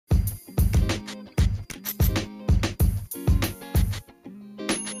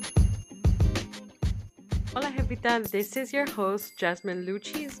Jefita. This is your host, Jasmine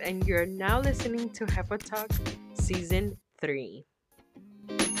Luchis, and you're now listening to Hepa Talk Season 3.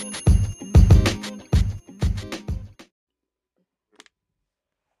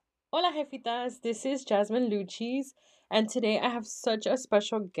 Hola, Jefitas. This is Jasmine Luchis, and today I have such a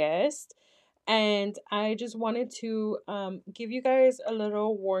special guest. And I just wanted to give you guys a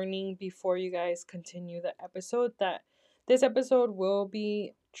little warning before you guys continue the episode that this episode will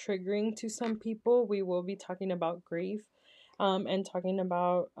be triggering to some people. We will be talking about grief and talking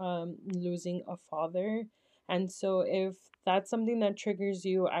about losing a father. And so, if that's something that triggers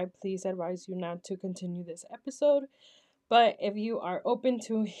you, I please advise you not to continue this episode. But if you are open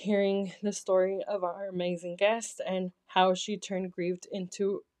to hearing the story of our amazing guest and how she turned grief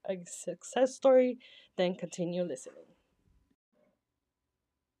into a success story, then continue listening.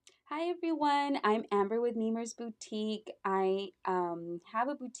 Hi everyone, I'm Amber with Nemer's Boutique. I have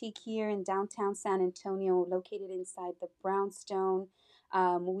a boutique here in downtown San Antonio, located inside the Brownstone.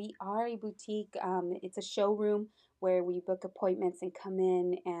 We are a boutique. It's a showroom where we book appointments and come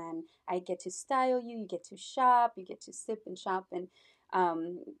in, and I get to style you. You get to shop. You get to sip and shop and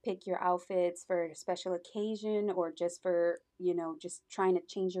pick your outfits for a special occasion or just for just trying to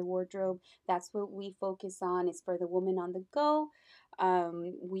change your wardrobe. That's what we focus on. Is for the woman on the go.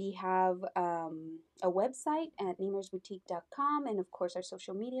 We have a website at nemersboutique.com, and of course our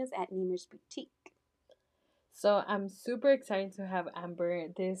social medias at Nemer's Boutique. So I'm super excited to have Amber.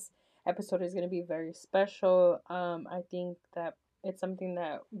 This episode is going to be very special. I think that it's something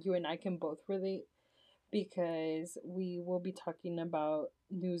that you and I can both relate because we will be talking about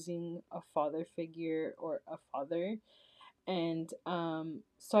losing a father figure or a father. And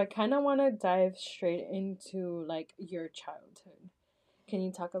so I kind of want to dive straight into like your childhood. Can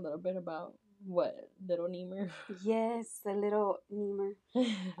you talk a little bit about what little Nemer? Yes, the little Nemer.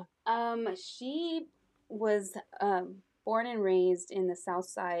 She was born and raised in the south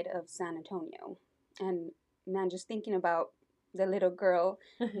side of San Antonio, and man, just thinking about the little girl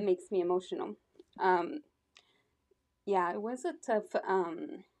makes me emotional. Um, yeah, it was a tough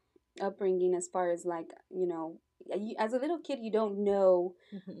upbringing as far as like as a little kid you don't know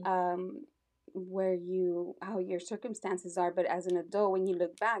Mhm. where you how your circumstances are, but as an adult when you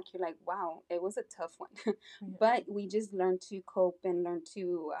look back you're like, wow, it was a tough one. But we just learn to cope and learn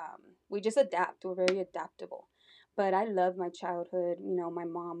to we just adapt. We're very adaptable. But I love my childhood. My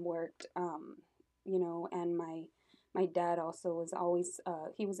mom worked, and my dad also was always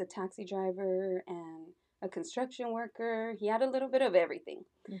he was a taxi driver and a construction worker. He had a little bit of everything.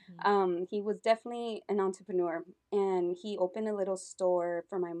 He was definitely an entrepreneur, and he opened a little store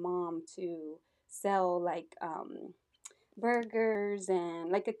for my mom to sell like burgers and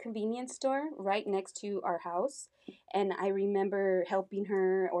like a convenience store right next to our house. And I remember helping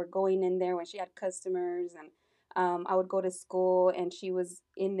her or going in there when she had customers, and I would go to school and she was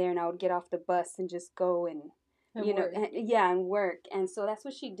in there, and I would get off the bus and just go and Work. yeah, and work. And so that's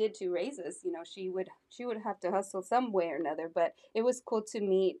what she did to raise us. She would have to hustle some way or another, but it was cool to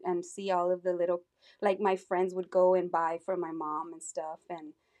meet and see all of the little, like, my friends would go and buy for my mom and stuff.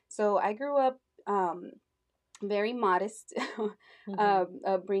 And so I grew up very modest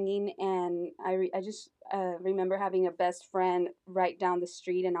upbringing, and I just remember having a best friend right down the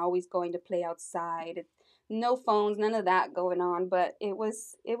street and always going to play outside. No phones, none of that going on, but it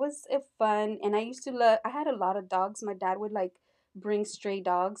was fun. And I used to love. I had a lot of dogs. My dad would like bring stray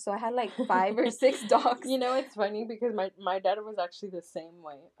dogs, so I had like 5 or 6 dogs. It's funny because my dad was actually the same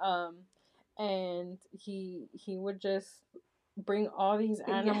way. And he would just bring all these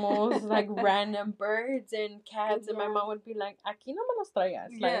animals, like random birds and cats, and my mom would be like, "Aquí no me los traigas."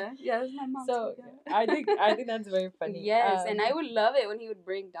 Yeah, that's my mom So too. I think that's very funny. Yes, and I would love it when he would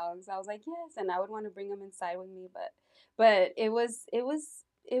bring dogs. I was like, yes, and I would want to bring them inside with me, but it was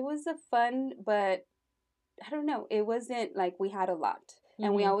a fun, but I don't know, it wasn't like we had a lot.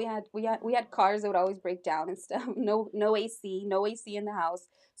 And we Mhm. always had cars that would always break down and stuff. No AC, no AC in the house.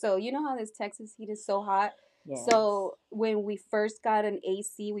 So you know how this Texas heat is so hot. Yes. So when we first got an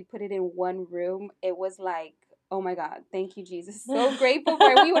AC, we put it in one room. It was like, oh my God, thank you, Jesus. So grateful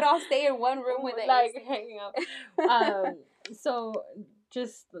for it. We would all stay in one room with the like AC. hanging out. So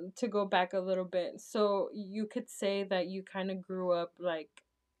just to go back a little bit, so you could say that you kind of grew up like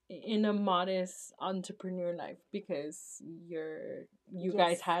in a modest entrepreneur life because you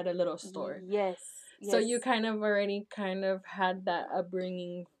guys Yes. had a little store. Yes. So Yes. you kind of already kind of had that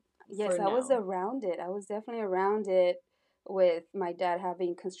upbringing Yes, for I was now. around it. I was definitely around it with my dad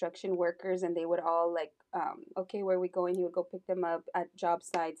having construction workers, and they would all like, okay, where are we going? He would go pick them up at job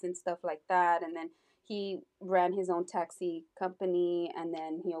sites and stuff like that. And then he ran his own taxi company, and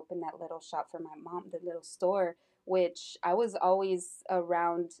then he opened that little shop for my mom, the little store, which I was always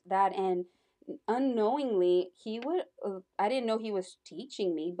around that. And unknowingly, he would, I didn't know he was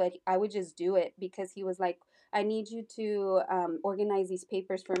teaching me, but I would just do it because he was like, I need you to organize these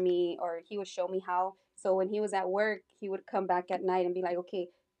papers for me, or he would show me how. So when he was at work, he would come back at night and be like, okay,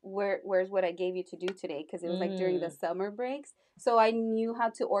 where's what I gave you to do today? Because it was like during the Mm. summer breaks. So I knew how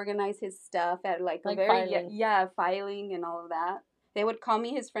to organize his stuff at like a Like very, filing. yeah, filing and all of that. They would call me,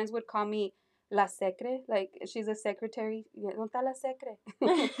 his friends would call me La Secre, like she's a secretary. ¿Dónde está la secre?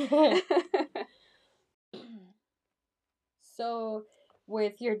 So,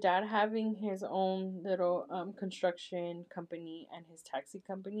 with your dad having his own little construction company and his taxi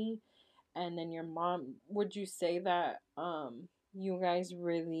company, and then your mom, would you say that you guys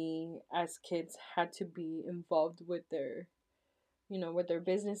really as kids had to be involved with their, with their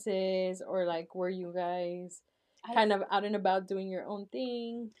businesses, or like were you guys I kind of out and about doing your own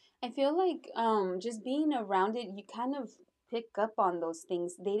thing? I feel like just being around it, you kind of pick up on those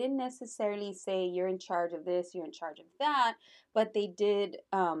things. They didn't necessarily say you're in charge of this, you're in charge of that, but they did.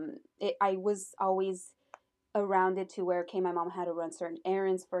 I was always around it to where, okay, my mom had to run certain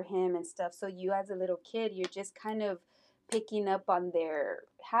errands for him and stuff. So you, as a little kid, you're just kind of picking up on their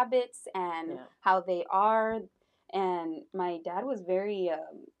habits and Yeah. how they are. And my dad was very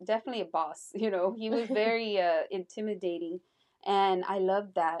definitely a boss. He was very intimidating, and I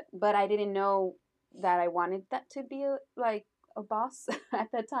loved that. But I didn't know that I wanted that to be like a boss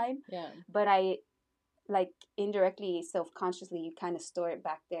at that time. Yeah. But I, like, indirectly, self-consciously, you kind of store it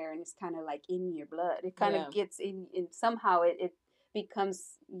back there, and it's kind of like in your blood. It kind Yeah. of gets in somehow, it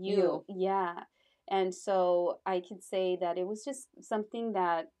becomes you. You. Yeah. And so I could say that it was just something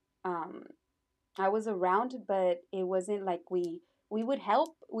that um I was around, but it wasn't like we would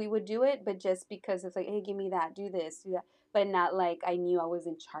help, we would do it, but just because it's like, hey, give me that, do this, do that, but not like I knew I was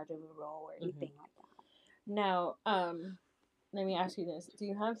in charge of a role or Hmm. anything like that. Now, let me ask you this: do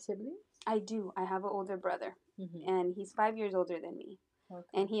you have siblings? I do. I have an older brother, Mm-hmm. and he's 5 years older than me. Okay.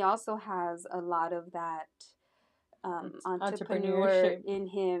 And he also has a lot of that entrepreneur Entrepreneurship. in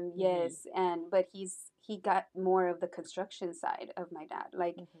him. Mm-hmm. Yes. And but he got more of the construction side of my dad.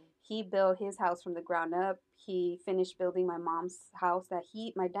 Like, Mm-hmm. he built his house from the ground up. He finished building my mom's house that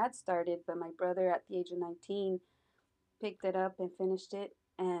my dad started, but my brother at the age of 19 picked it up and finished it,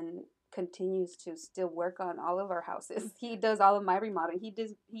 and continues to still work on all of our houses. He does all of my remodeling.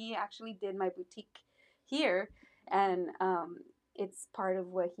 He actually did my boutique here, and it's part of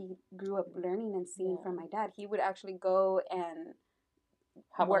what he grew up learning and seeing Yeah. from my dad. He would actually go and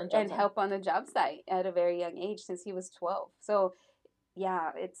Help on the work job and site. help on the job site at a very young age, since he was 12. So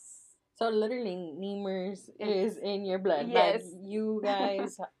yeah, So literally, Nemers it's is in your blood. Like yes. you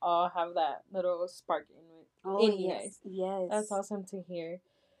guys all have that little spark Oh in you yes, guys. That's yes. awesome to hear.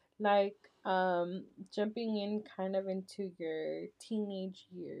 Like, jumping in kind of into your teenage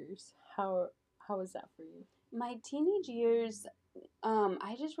years. How was that for you? My teenage years,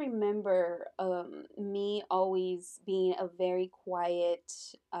 I just remember me always being a very quiet,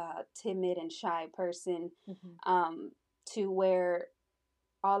 timid, and shy person, Mm-hmm. um, to where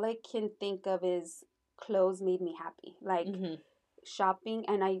all I can think of is clothes made me happy. Like, Mm-hmm. shopping,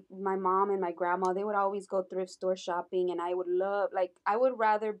 and my mom and my grandma, they would always go thrift store shopping, and I would love, like, I would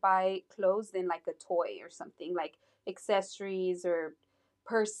rather buy clothes than like a toy or something, like accessories or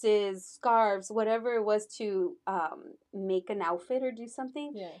purses, scarves, whatever it was to make an outfit or do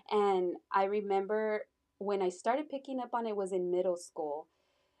something. Yeah. And I remember when I started picking up on it was in middle school,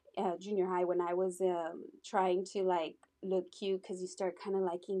 junior high, when I was trying to like look cute, because you start kind of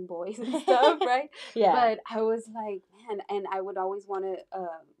liking boys and stuff, right? Yeah. But I was like, man, and I would always want to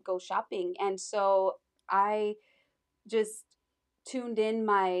go shopping, and so I just tuned in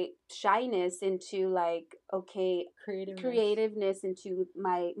my shyness into, like, okay, creativeness into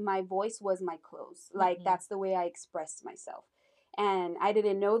my voice was my clothes. Like, Mm-hmm. that's the way I expressed myself. And I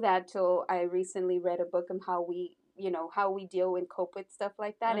didn't know that till I recently read a book on how we deal and cope with stuff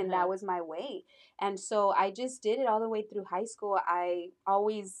like that, and Uh-huh. that was my way. And so I just did it all the way through high school. I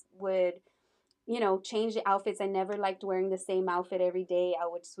always would change the outfits. I never liked wearing the same outfit every day. I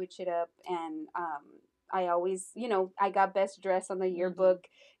would switch it up, and I always, I got best dress on the Mm-hmm. yearbook.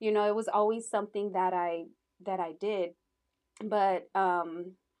 It was always something that I did. But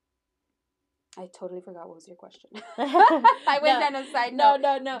I totally forgot what was your question. I went No, down a side no, note.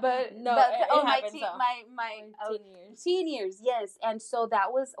 no, no, But no. oh, It my happens. my Teen years, teen years, yes. And so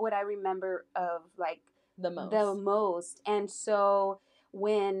that was what I remember of, like, the the most. most. And so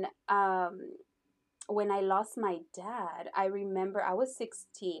when when I lost my dad, I remember I was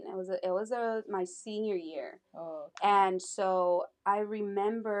 16. It was my senior year. Oh, okay. And so I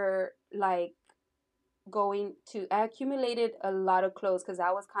remember like going to I accumulated a lot of clothes cuz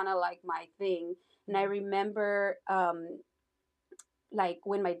that was kind of like my thing. And I remember like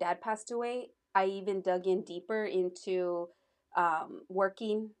when my dad passed away, I even dug in deeper into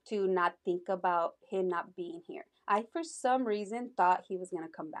working to not think about him not being here. I, for some reason, thought he was going to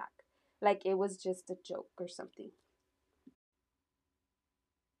come back. Like it was just a joke or something.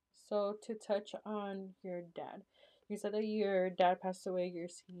 So to touch on your dad, you said that your dad passed away your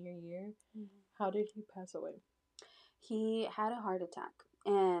senior year. Mhm. How did he pass away? He had a heart attack.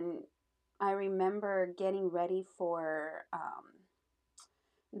 And I remember getting ready for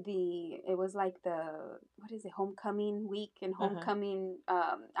it was like the what is it, homecoming week and Uh huh. homecoming.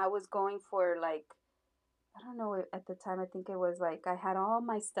 I was going for like I don't know at the time. I think it was like I had all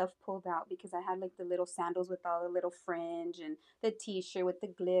my stuff pulled out because I had like the little sandals with all the little fringe and the t-shirt with the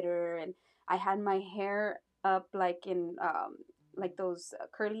glitter, and I had my hair up like in like those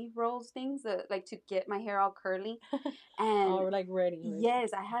curly rolls things like to get my hair all curly. And All like ready, ready.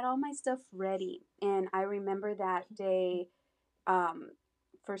 yes, I had all my stuff ready, and I remember that day. Um,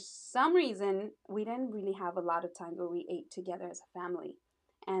 for some reason, we didn't really have a lot of time where we ate together as a family,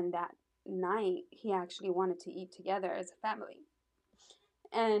 and that night he actually wanted to eat together as a family.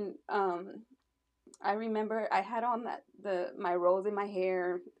 And I remember I had on that the my rolls in my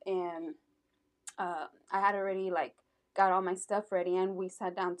hair, and I had already like got all my stuff ready, and we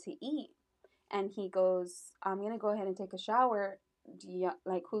sat down to eat. And he goes, "I'm gonna go ahead and take a shower. Do you,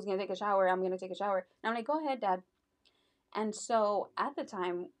 like, who's gonna take a shower? I'm gonna take a shower." And I'm like, "Go ahead, Dad." And so at the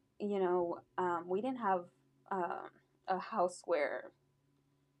time, we didn't have uh, a house where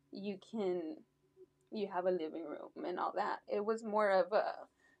you can you have a living room and all that. It was more of a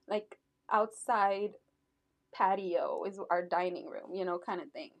like outside patio is our dining room, kind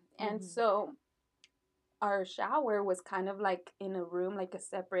of thing. And Mm-hmm. so our shower was kind of like in a room, like a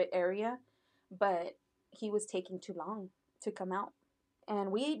separate area, but he was taking too long to come out.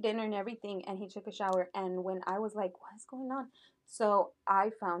 And we ate dinner and everything, and he took a shower. And when I was like, "What is going on?" So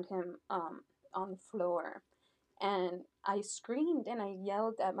I found him on the floor, and I screamed and I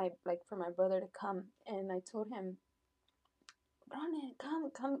yelled at my like for my brother to come, and I told him, "Brandon,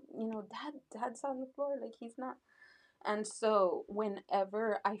 come, dad's on the floor, like he's not." And so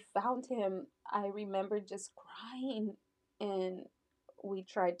whenever I found him, I remember just crying, and we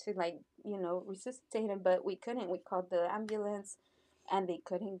tried to like, resuscitate him, but we couldn't. We called the ambulance and they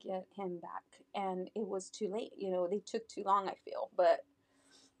couldn't get him back. And it was too late. They took too long, I feel. But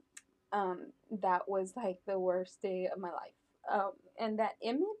that was like the worst day of my life. And that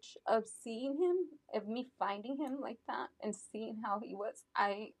image of seeing him, of me finding him like that and seeing how he was,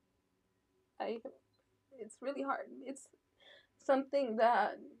 I it's really hard. It's something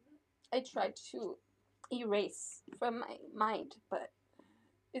that I try to erase from my mind, but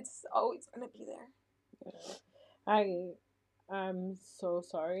it's always gonna be there. Yeah. I I'm so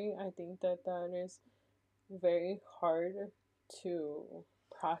sorry. I think that that is very hard to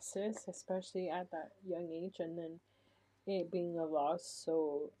process, especially at that young age, and then it being a loss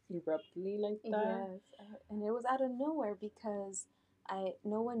so abruptly like that. Yes, and it was out of nowhere because I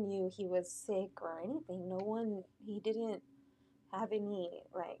no one knew he was sick or anything. No one he didn't have any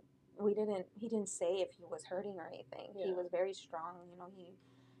like he didn't say if he was hurting or anything. He Yeah. was very strong.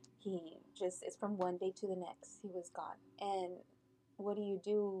 He just it's from one day to the next he was gone. And what do you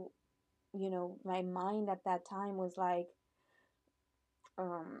do? My mind at that time was like,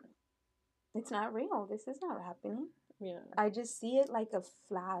 um, it's not real. This is not happening. Yeah. I just see it like a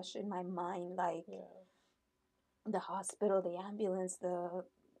flash in my mind, like Yeah. the hospital, the ambulance, the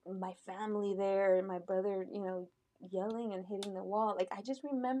my family there, and my brother, yelling and hitting the wall. Like I just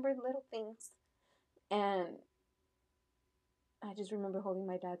remembered little things, and I just remember holding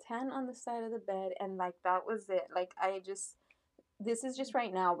my dad's hand on the side of the bed, and like that was it. Like I just this is just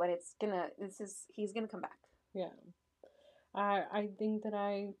right now, but he's gonna come back. Yeah. I think that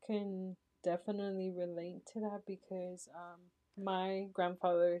I can definitely relate to that because my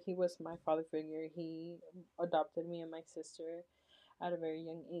grandfather, he was my father figure. He adopted me and my sister at a very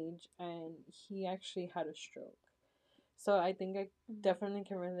young age, and he actually had a stroke. So I think I Mm-hmm. definitely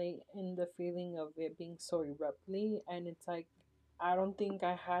can relate in the feeling of it being so abruptly, and it's like I don't think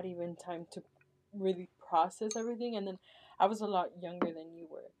I had even time to really process everything, and then I was a lot younger than you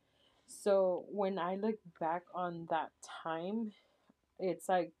were. So when I look back on that time, it's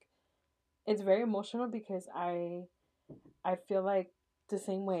like it's very emotional because I feel like the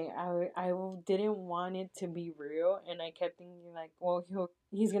same way. I didn't want it to be real, and I kept thinking like, well,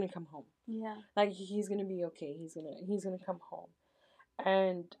 he's gonna come home. Yeah. Like he's gonna be okay. He's gonna come home.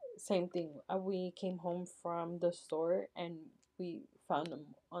 And same thing. We came home from the store and we found him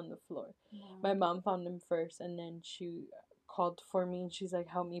on the floor. Wow. My mom found him first, and then she called for me and she's like,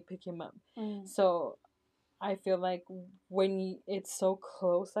 "Help me pick him up." So I feel like when it's so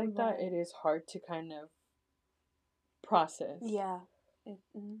close like that, Right. it is hard to kind of process. Yeah.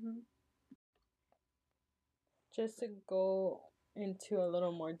 Just to go into a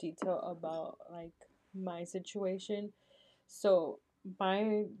little more detail about like my situation. So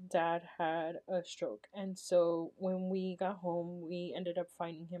my dad had a stroke, and so when we got home we ended up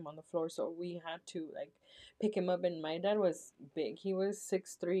finding him on the floor, so we had to like pick him up. And my dad was big. He was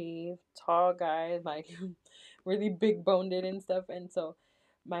 6'3", tall guy, like really big boned and stuff. And so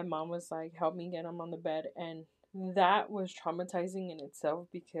my mom was like, help me get him on the bed. And that was traumatizing in itself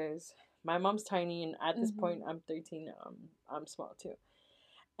because my mom's tiny, and at this point I'm 13. I'm small too.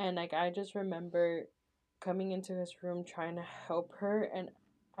 And like I just remember coming into his room trying to help her, and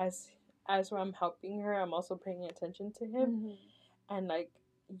as I'm helping her, I'm also paying attention to him. And like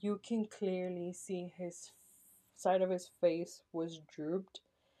you can clearly see his side of his face was drooped,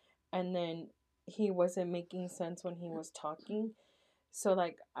 and then he wasn't making sense when he was talking. So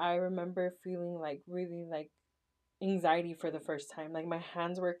like I remember feeling like really like anxiety for the first time. Like my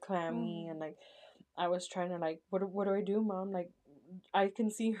hands were clammy, and like I was trying to like, what do I do, mom? Like I can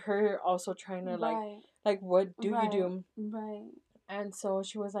see her also trying to like what do you do? Right. And so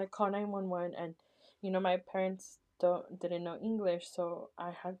she was like, call 911. And my parents didn't know English, so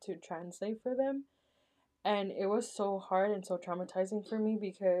I had to translate for them. And it was so hard and so traumatizing for me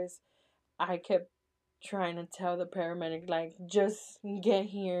because I kept trying to tell the paramedic like, just get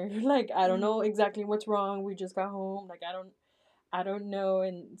here. Like I don't know exactly what's wrong. We just got home. Like I don't know.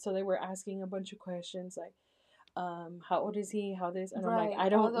 And so they were asking a bunch of questions like, how old is he, how this, and I'm like, I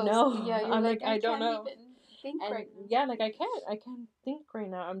don't know. Yeah, you're I'm like, like, I don't can't know. even think And right now. yeah, like I can't think right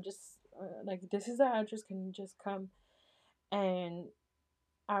now. I'm just like, this is the address, can you just come? And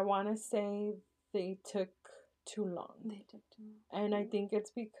I want to say they took too long. They took too long. And I think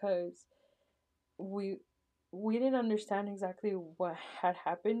it's because we we didn't understand exactly what had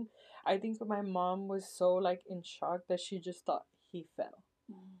happened. I think my mom was so like in shock that she just thought he fell.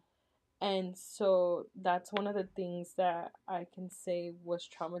 And so that's one of the things that I can say was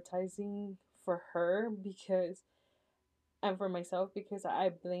traumatizing for her, because and for myself, because I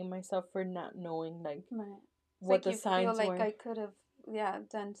blame myself for not knowing like Right. what It's like the you feel signs like were. I could have, yeah,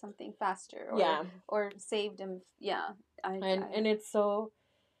 done something faster, Yeah. or saved him. Yeah. And it's so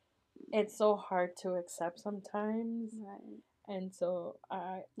hard to accept sometimes. Right. And so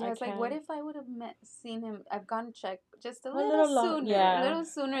I Yeah, it's like, what can't. if I would have seen him? I've gone check just a A little little long, sooner, a yeah. little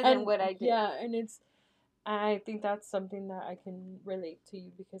sooner than And what I did. yeah, and I think that's something that I can relate to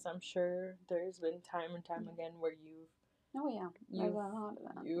you, because I'm sure there's been time and time again where Oh yeah, I've you've done a lot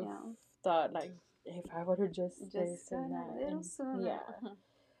of that. you've Yeah, thought like, if I would have just this just and done a that. little And sooner. yeah.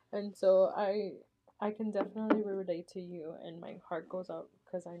 And so I can definitely relate to you, and my heart goes out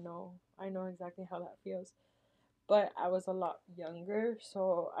because I know exactly how that feels. But I was a lot younger,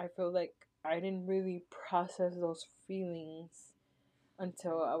 so I feel like I didn't really process those feelings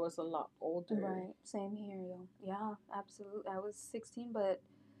until I was a lot older. Right. Same here, though. Yeah, absolutely. I was 16, but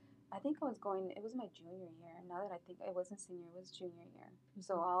I think I was going. It was my junior year. Now that I think, it wasn't senior, it was junior year.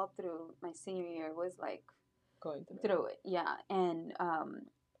 So all through my senior year was like Going through it. Yeah, and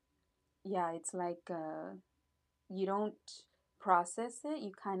yeah, it's like you don't process it.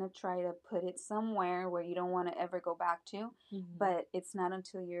 You kind of try to put it somewhere where you don't want to ever go back to, but it's not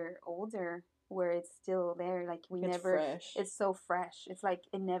until you're older where it's still there. Like we It's never, fresh. it's so fresh. It's like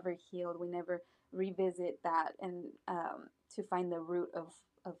it never healed. We never revisit that, and to find the root of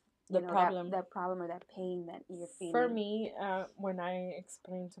The problem. that problem or that pain that you're feeling. For me, when I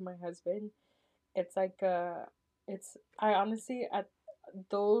explain to my husband, it's like it's I honestly at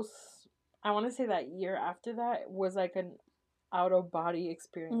those I want to say that year after that was like an out of body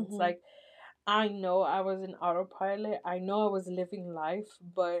experience. Like I know I was in autopilot. I know I was living life,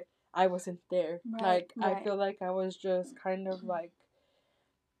 but I wasn't there. Like I feel like I was just kind of like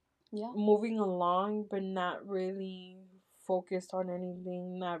moving along, but not really focused on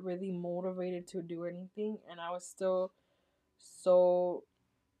anything, not really motivated to do anything, and I was still so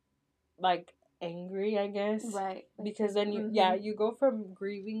like angry, I guess. Right. Because then you go from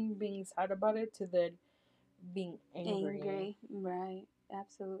grieving, being sad about it, to then being angry. Right.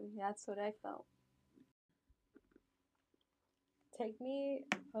 Absolutely. That's what I felt. Take me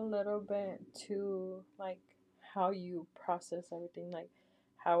a little bit to like how you process everything. Like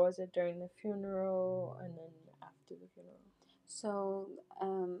How was it during the funeral and then after the funeral? So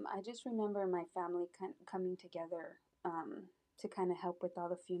I just remember my family coming together to kind of help with all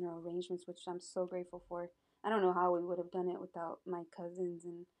the funeral arrangements, which I'm so grateful for. I don't know how we would have done it without my cousins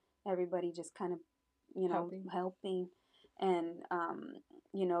and everybody just kind of, Helping. helping and,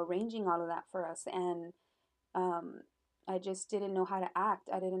 arranging all of that for us. And um, I just didn't know how to act.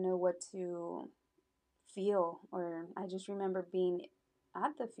 I didn't know what to feel, or I just remember being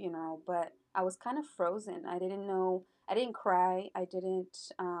at the funeral, but I was kind of frozen. I didn't know. I didn't cry. I didn't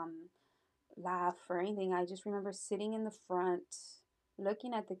laugh or anything. I just remember sitting in the front,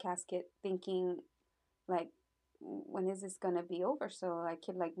 looking at the casket, thinking like, when is this gonna be over? So I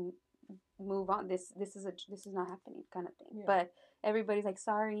could like move on. This is not happening, kind of thing. Yeah. But everybody's like,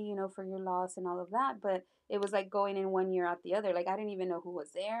 sorry, for your loss and all of that. But it was like going in one year out the other. Like I didn't even know who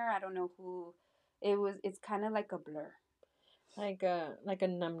was there. I don't know who it was. It's kind of like a blur. Like a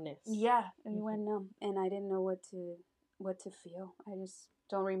numbness. Yeah, it went numb, and I didn't know what to feel. I just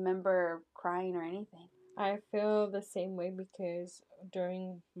don't remember crying or anything. I feel the same way because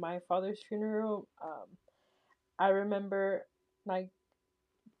during my father's funeral, I remember like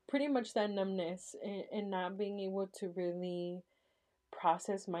pretty much that numbness and not being able to really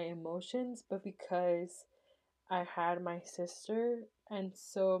process my emotions, but because I had my sister, and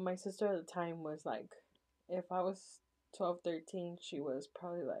so my sister at the time was like, if I was 12, 13, she was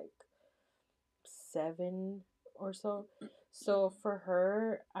probably like 7 or so. So for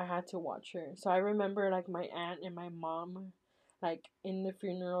her, I had to watch her. So I remember like my aunt and my mom, like in the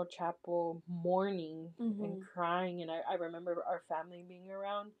funeral chapel mourning and crying. And I remember our family being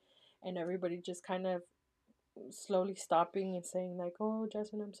around and everybody just kind of slowly stopping and saying, like, oh,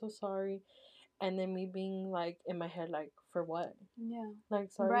 Jasmine, I'm so sorry. And then me being like in my head, like, for what? Yeah.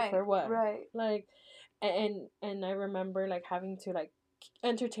 Like, sorry Right. for what? Right. Like, and I remember like having to like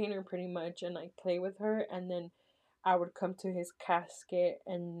entertain her pretty much and like play with her, and then I would come to his casket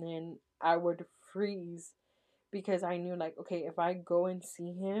and then I would freeze because I knew like, okay, if I go and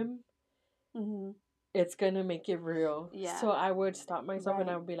see him, it's gonna make it real. Yeah. So I would stop myself and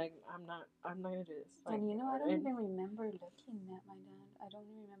I Right. would be like, I'm not gonna do this. Like, And I don't and even remember looking at my dad. I don't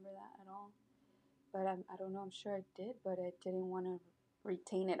remember that at all. But I don't know. I'm sure I did, but I didn't want to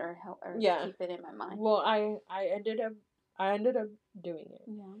retain it or help or yeah. keep it in my mind. Well, I ended up doing it.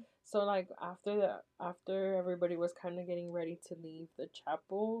 Yeah. So like after everybody was kind of getting ready to leave the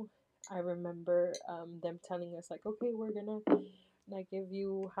chapel, I remember them telling us like, okay, we're gonna like if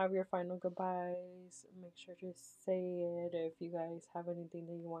you have your final goodbyes, make sure to say it. If you guys have anything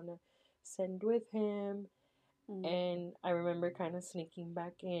that you wanna send with him, and I remember kind of sneaking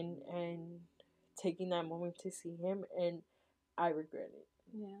back in and taking that moment to see him, and I regret it.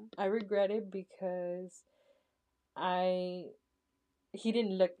 Yeah. I regret it because I he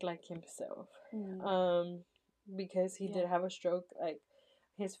didn't look like himself. Um, because he did have a stroke, like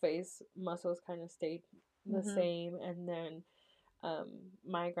his face muscles kind of stayed the same, and then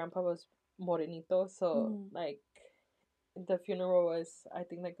my grandpa was morenito, so like the funeral was I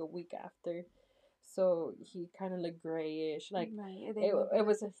think like a week after, so he kind of looked grayish, like Right. They it look it like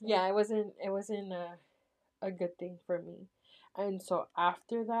was the same. yeah, it wasn't a good thing for me, and so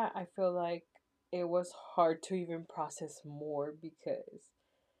after that I feel like it was hard to even process more because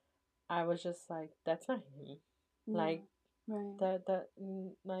I was just like, that's not him. Yeah. Like Right.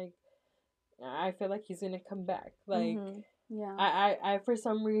 like I feel like he's gonna come back. Like Yeah. I for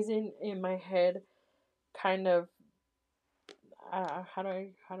some reason in my head kind of how do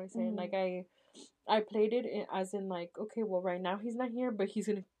I say it? Like I played it as in like, okay, well right now he's not here, but he's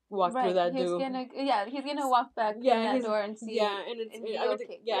gonna walk through Right. that He's door. gonna he's gonna walk back in Yeah, that he's door and see yeah, and it's and be everything.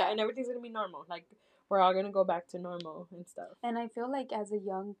 okay. Yeah, Yeah. and everything's gonna be normal. Like we're all gonna go back to normal and stuff. And I feel like as a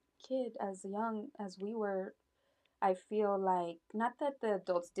young kid, as young as we were, I feel like not that the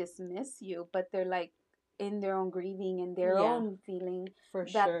adults dismiss you, but they're like in their own grieving and their Yeah, own feeling for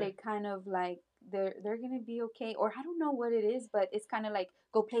that sure. they kind of like they're gonna be okay, or I don't know what it is, but it's kind of like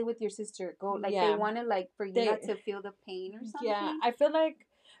go play with your sister, go like they Yeah, want to like for you not they to feel the pain or yeah. something. I feel like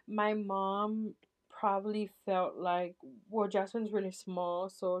my mom probably felt like, well, Jasmine's really small,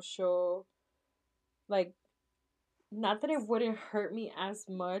 so she'll like not that it wouldn't hurt me as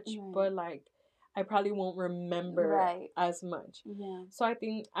much, Right. but like I probably won't remember Right. as much. Yeah. So I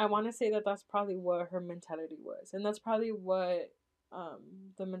think I want to say that that's probably what her mentality was, and that's probably what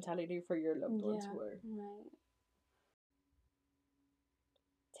the mentality for your loved ones Yeah. were. Right.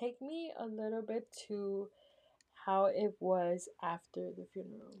 Take me a little bit to how it was after the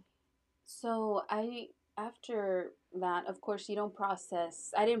funeral. So I after that, of course, you don't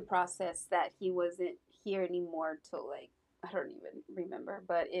process. I didn't process that he wasn't here anymore till like I don't even remember,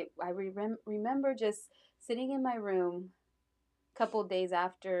 but remember just sitting in my room a couple days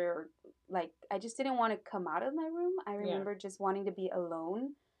after, like I just didn't want to come out of my room. I Yeah. remember just wanting to be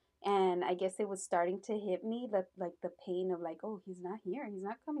alone. And I guess it was starting to hit me that like the pain of like, oh, he's not here. He's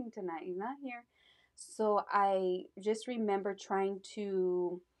not coming tonight. He's not here. So I just remember trying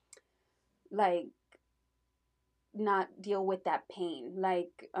to like not deal with that pain.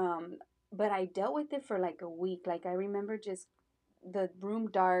 But I dealt with it for like a week. Like I remember just the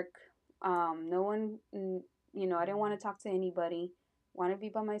room dark, no one, I didn't want to talk to anybody, want to be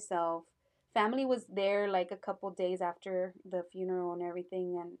by myself. Family was there like a couple days after the funeral and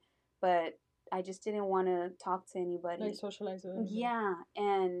everything, and but I just didn't want to talk to Like anybody. socialize with anybody. Yeah,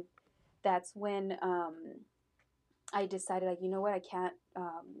 and that's when I decided, like, you know what, I can't,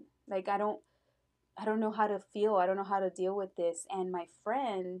 like I don't know how to feel. I don't know how to deal with this. And my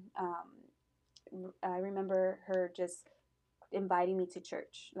friend, I remember her just inviting me to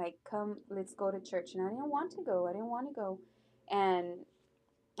church. Like, come, let's go to church. And I didn't want to go. I didn't want to go. And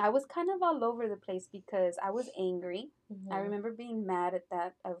I was kind of all over the place because I was angry. I Mm-hmm. remember being mad at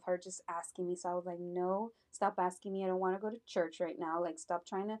that, of her just asking me. So I was like, no, stop asking me. I don't want to go to church right now. Like, stop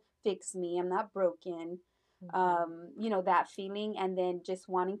trying to fix me. I'm not broken. Mm-hmm. That feeling. And then just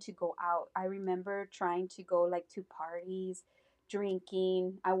wanting to go out. I remember trying to go like to parties,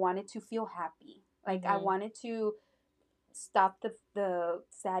 drinking. I wanted to feel happy. Like, I Mm-hmm. wanted to stop the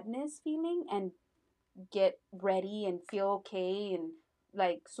sadness feeling and get ready and feel okay and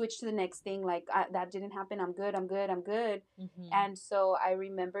like switch to the next thing. Like, that didn't happen. I'm good. I'm good. I'm good. Mm-hmm. And so I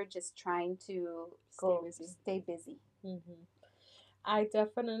remember just trying to Stay go busy. stay busy. Mm-hmm. I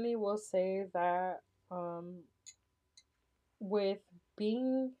definitely will say that um, with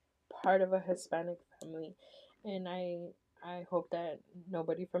being part of a Hispanic family, and I hope that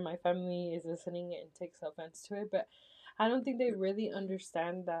nobody from my family is listening and takes offense to it, but I don't think they really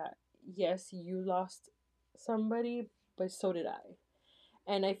understand that yes, you lost somebody, but so did I.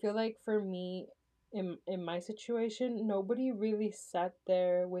 And I feel like for me, in my situation, nobody really sat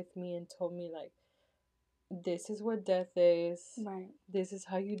there with me and told me like, this is what death is. Right. This is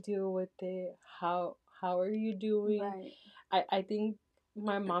how you deal with it. How are you doing? Right. I think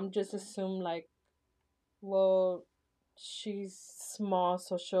my mom just assumed like, well, she's small,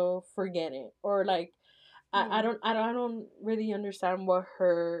 so she'll forget it, or like Yeah. I don't really understand what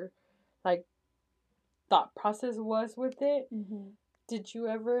her like thought process was with it. Hmm. Did you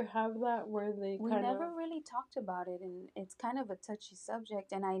ever have that where they We kind of never really talked about it, and it's kind of a touchy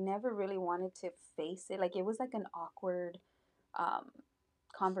subject, and I never really wanted to face it. Like, it was like an awkward um,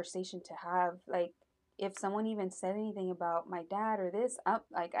 conversation to have. Like, if someone even said anything about my dad or this,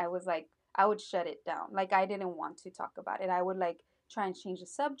 like I was like, I would shut it down. Like, I didn't want to talk about it. I would like try and change the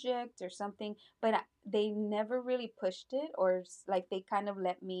subject or something, but they never really pushed it, or like they kind of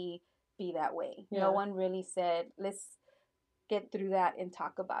let me be that way. No yeah. one really said, let's get through that and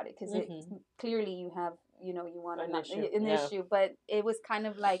talk about it, because it Mm-hmm. clearly you have, you want to An not issue. an Yeah. issue. But it was kind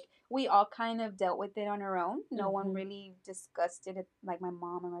of like we all kind of dealt with it on our own. No one Mm-hmm. really discussed it, like my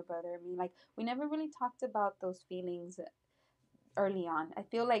mom and my brother and me. Like, we never really talked about those feelings early on. I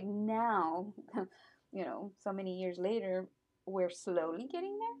feel like now, so many years later, we're slowly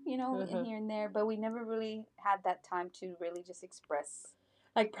getting there, in Uh-huh. here and there, but we never really had that time to really just express.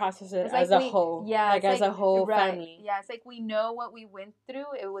 Like process it It's as like a whole, yeah, like it's as like, a whole right. family. Yeah, it's like we know what we went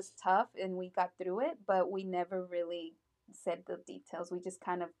through. It was tough and we got through it, but we never really said the details. We just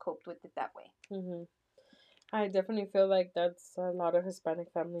kind of coped with it that way. Mm-hmm. I definitely feel like that's a lot of Hispanic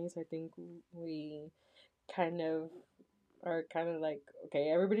families. I think we kind of are kind of like, okay,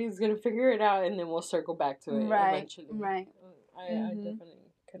 everybody's gonna figure it out, and then we'll circle back to it Right, eventually. right. I Mhm.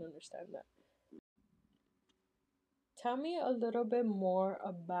 definitely can understand that. Tell me a little bit more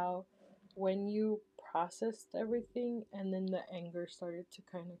about when you processed everything, and then the anger started to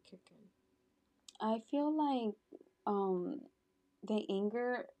kind of kick in. I feel like the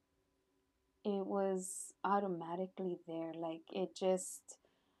anger, it was automatically there. Like, it just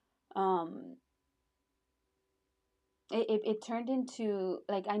um it turned into,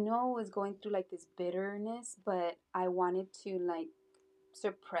 like, I know I was going through like this bitterness, but I wanted to like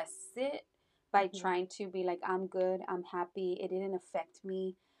suppress it by Mm-hmm. trying to be like, I'm good, I'm happy, it didn't affect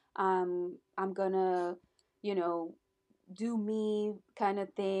me. I'm gonna, you know, do me kind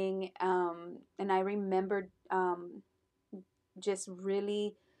of thing. And I remembered just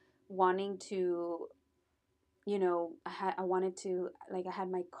really wanting to, I wanted to, like, I had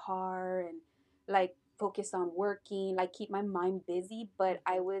my car and like focus on working, like keep my mind busy, but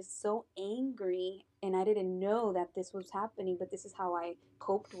I Mm-hmm. was so angry and I didn't know that this was happening, but this is how I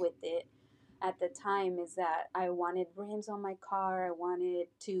coped with it. at the time is that I wanted rims on my car. I wanted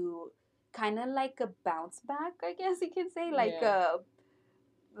to kind of like a bounce back, I guess you could say, Yeah.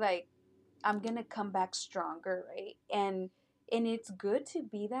 like I'm gonna come back stronger, right? And it's good to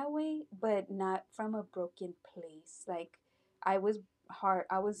be that way, but not from a broken place. Like I was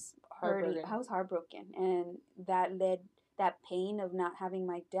I was hurting, Heartbroken. I was heartbroken, and that led that pain of not having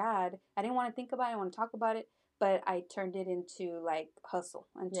my dad. I didn't want to think about it, I didn't want to talk about it, but I turned it into like hustle,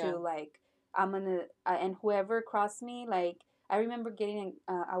 Yeah. into like I'm gonna and whoever crossed me, like I remember getting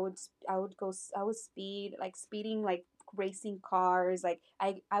I would go I was speeding like racing cars. Like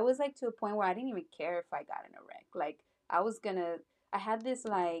I was like to a point where I didn't even care if I got in a wreck. Like I was gonna I had this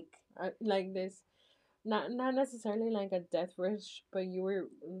like Like this, not necessarily like a death wish, but you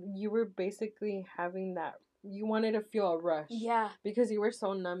were basically having that. You wanted to feel a rush yeah, because you were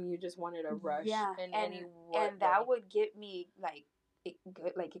so numb. You just wanted a rush yeah, in and any that way. would get me like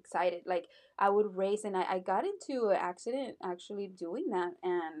good, like excited. Like I would race, and I got into an accident actually doing that,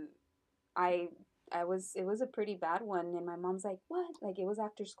 and I I was it was a pretty bad one, and my mom's like, "What?" Like it was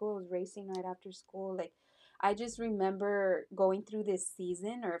after school. I was racing right after school. Like I just remember going through this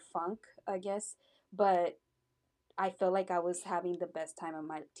season or funk, I guess, but I felt like I was having the best time of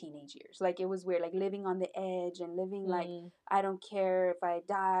my teenage years. Like it was weird, like living on the edge and living like Mm, I don't care if I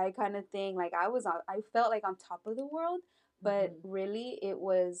die kind of thing. Like I felt like on top of the world, but mm-hmm. really it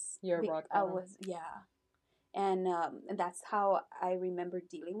was Your rock I bottom. was, yeah, and that's how I remember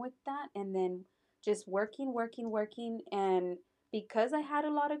dealing with that. And then just working, and because I had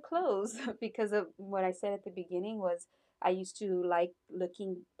a lot of clothes, because of what I said at the beginning was I used to like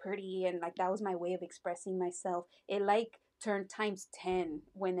looking pretty, and like that was my way of expressing myself. It like turned times 10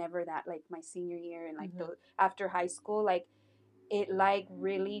 whenever that like my senior year and like Mm-hmm. the after high school, like it like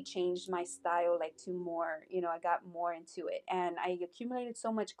really changed my style like to more, I got more into it, and I accumulated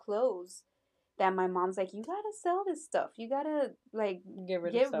so much clothes that my mom's like, you gotta sell this stuff. You gotta like Get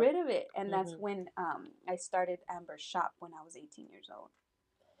rid of get stuff. rid of it. And that's Mm-hmm. when I started Amber's shop when I was 18 years old.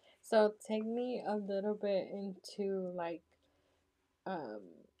 So take me a little bit into like um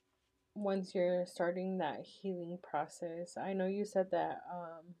once you're starting that healing process. I know you said that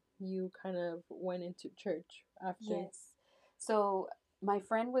you kind of went into church after. Yes. So my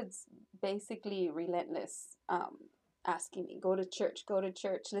friend was basically relentless, asking me, go to church,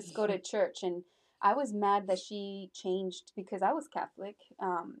 let's go to church. And I was mad that she changed because I was Catholic.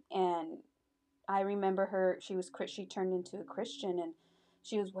 And I remember her. She turned into a Christian, and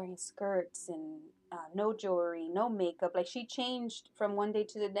she was wearing skirts and no jewelry, no makeup. Like she changed from one day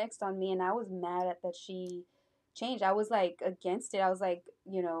to the next on me, and I was mad at that she changed. I was like against it. I was like,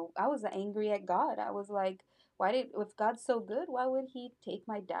 I was angry at God. I was like, why did if God's so good, why would He take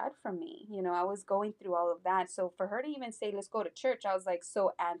my dad from me? I was going through all of that. So for her to even say, "Let's go to church," I was like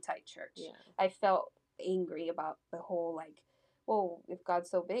so anti-church. Yeah. I felt angry about the whole like, well, if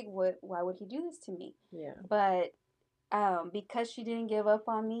God's so big, why would He do this to me? Yeah. But because she didn't give up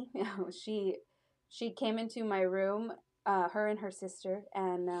on me, she came into my room, her and her sister,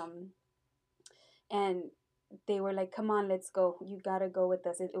 and they were like, "Come on, let's go. You gotta go with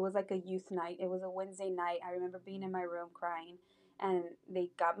us." It was like a youth night. It was a Wednesday night. I remember being in my room crying, and they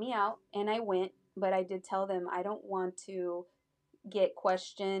got me out, and I went. But I did tell them I don't want to get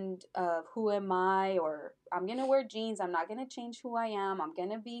questioned of who am I, or I'm gonna wear jeans. I'm not gonna change who I am. I'm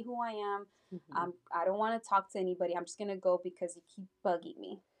gonna be who I am. Mm-hmm. I don't want to talk to anybody. I'm just gonna go because you keep bugging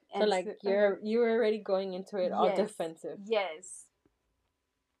me. So And like you were already going into it all yes, defensive. yes.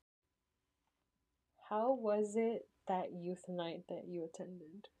 How was it that youth night that you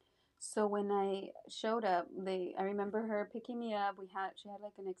attended? So when I showed up, I remember her picking me up. She had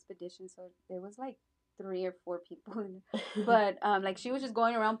like an expedition, so there was like 3 or 4 people in but like she was just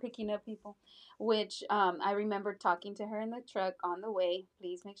going around picking up people, which I remember talking to her in the truck on the way.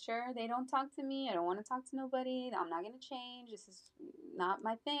 Please make sure they don't talk to me. I don't want to talk to nobody. I'm not gonna change. This is not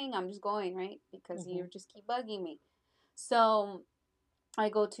my thing. I'm just going, right, because Mm-hmm. you just keep bugging me. So I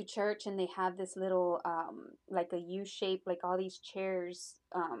go to church, and they have this little like a U shape, like all these chairs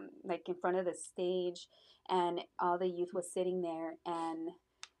like in front of the stage, and all the youth was sitting there, and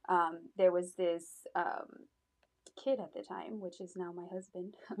there was this kid at the time, which is now my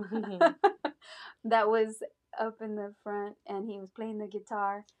husband, that was up in the front, and he was playing the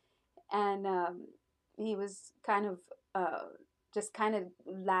guitar, and he was kind of uh, just kind of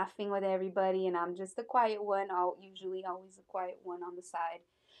laughing with everybody, and I'm just the quiet one. I'll usually always the quiet one on the side,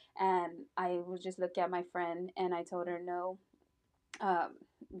 and I would just look at my friend, and I told her no,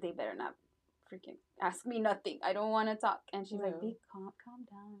 they better not freaking ask me nothing. I don't want to talk. And she's like, No. "Be calm, calm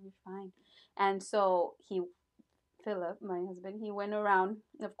down. You're fine." And so Philip, my husband, he went around,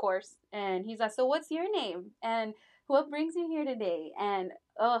 of course, and he's like, "So what's your name? And what brings you here today?" And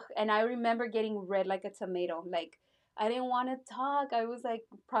and I remember getting red like a tomato. Like I didn't want to talk. I was like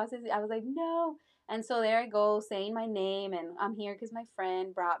processing. I was like, "No." And so there I go saying my name, and I'm here because my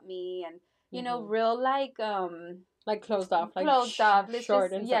friend brought me, and Mm-hmm. real Like closed off, like closed off. Let's just,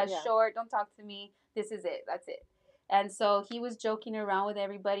 short and stuff. yeah, Yeah. short. Don't talk to me. This is it. That's it. And so he was joking around with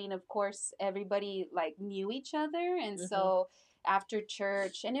everybody, and of course everybody like knew each other. And Mm-hmm. so after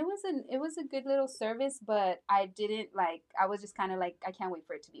church, and it was a good little service, but I didn't like. I was just kind of like, I can't wait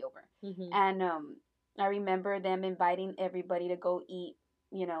for it to be over. Mm-hmm. And I remember them inviting everybody to go eat.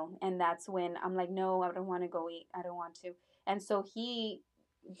 And that's when I'm like, no, I don't want to go eat. I don't want to. And so he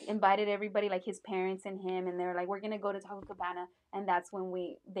invited everybody, like his parents and him, and they were like, we're gonna go to Taco Cabana. And that's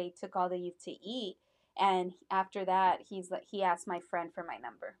when they took all the youth to eat. And after that, he asked my friend for my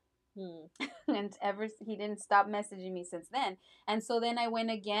number. Mm. And ever he didn't stop messaging me since then. And so then I went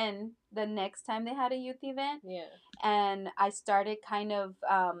again the next time they had a youth event, Yeah. and I started kind of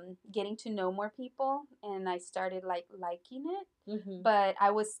getting to know more people, and I started like liking it. Mm-hmm. But I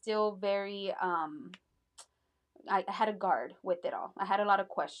was still very I had a guard with it all. I had a lot of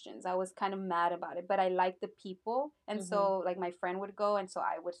questions. I was kind of mad about it, but I liked the people. And Mm-hmm. so like my friend would go, and so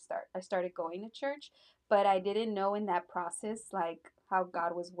I started going to church, but I didn't know in that process like how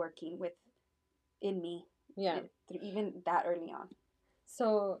God was working with in me, Yeah. even that early on.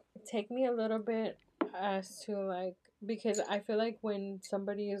 So take me a little bit as to like, because I feel like when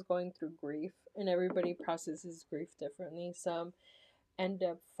somebody is going through grief, and everybody processes grief differently, some end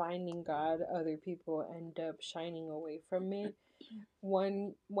up finding God, other people end up shining away from it.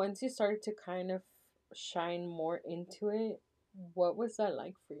 Once you started to kind of shine more into it, what was that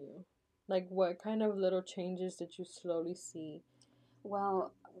like for you? Like what kind of little changes did you slowly see?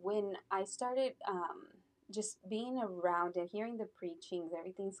 Well, when I started just being around and hearing the preachings,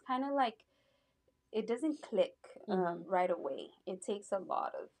 everything's kind of like it doesn't click Mhm. right away. It takes a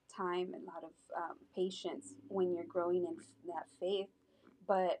lot of time, a lot of patience when you're growing in that faith.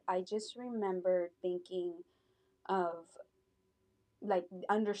 But I just remember thinking of like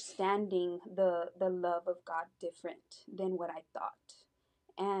understanding the love of God different than what I thought.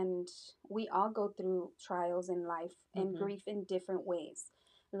 And we all go through trials in life and Mhm. grief in different ways,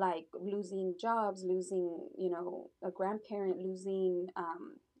 like losing jobs, losing a grandparent, losing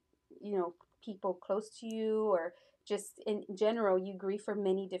people close to you, or just in general you grieve for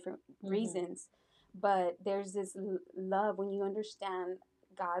many different Mhm. reasons. But there's this love when you understand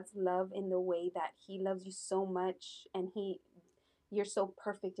God's love in the way that he loves you so much, and you're so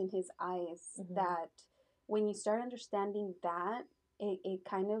perfect in his eyes, Mhm. that when you start understanding that, it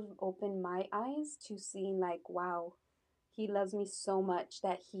kind of opened my eyes to seeing like, wow, he loves me so much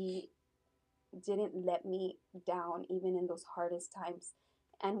that he didn't let me down even in those hardest times,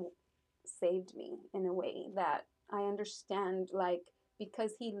 and saved me in a way that I understand, like,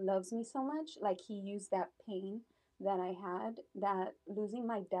 because he loves me so much, like he used that pain that I had, that losing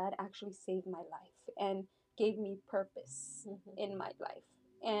my dad actually saved my life and gave me purpose Mhm. in my life.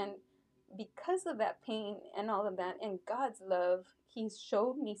 And because of that pain and all of that and God's love, he's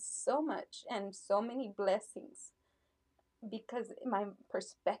showed me so much and so many blessings, because my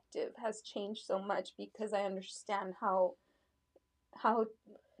perspective has changed so much, because I understand how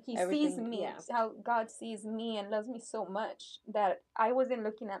he sees Everything, me, yeah. how God sees me and loves me so much that I wasn't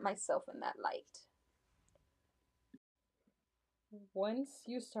looking at myself in that light. Once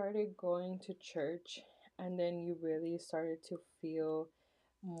you started going to church and then you really started to feel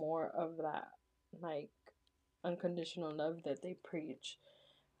more of that like unconditional love that they preach,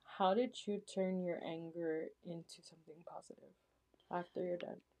 how did you turn your anger into something positive after you're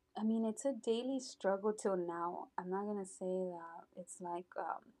done? I mean, it's a daily struggle till now. I'm not gonna say that it's like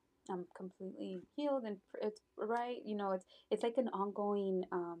I'm completely healed and it's right. It's like an ongoing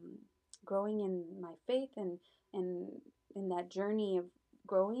growing in my faith, and in that journey of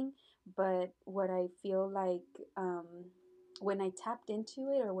growing. But what I feel like when I tapped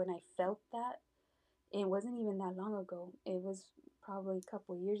into it, or when I felt that, it wasn't even that long ago. It was probably a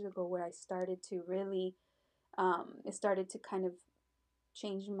couple years ago where I started to really it started to kind of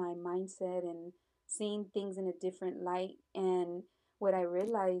changed my mindset and seeing things in a different light. And what I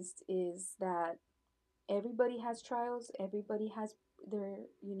realized is that everybody has trials, everybody has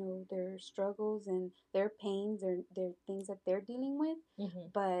their struggles and their pains, their things that they're dealing with.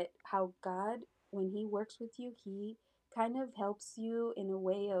 Mhm. But how God, when he works with you, he kind of helps you in a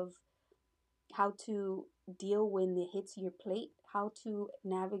way of how to deal when it hits your plate, how to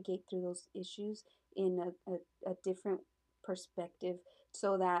navigate through those issues in a different perspective,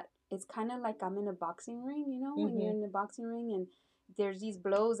 so that it's kind of like I'm in a boxing ring, you know, when you're Mhm. in the boxing ring and there's these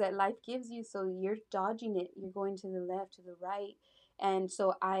blows that life gives you, so you're dodging it. You're going to the left, to the right. And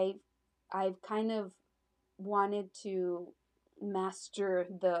so I've kind of wanted to master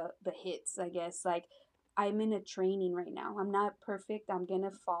the hits, I guess. Like I'm in a training right now. I'm not perfect. I'm going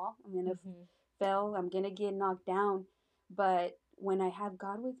to fall. I'm going to Mhm. fail. I'm going to get knocked down. But when I have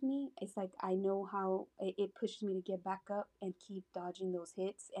God with me, it's like I know how it pushes me to get back up and keep dodging those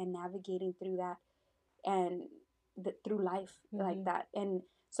hits and navigating through that and through life like Mhm. that. And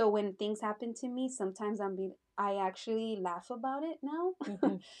so when things happen to me, sometimes I actually laugh about it now.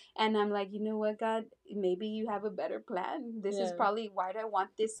 Mhm. And I'm like, you know what, God, maybe you have a better plan. This is Yeah. probably why I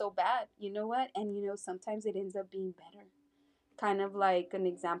want this so bad. You know what? And sometimes it ends up being better. Kind of like an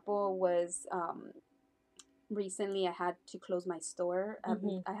example was recently I had to close my store.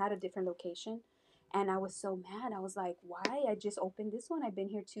 Mhm. I had a different location, and I was so mad. I was like, "Why? I just opened this one. I've been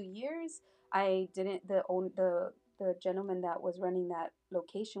here 2 years. I didn't. The gentleman that was running that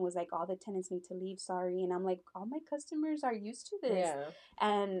location was like, all the tenants need to leave. Sorry." And I'm like, all my customers are used to this, Yeah.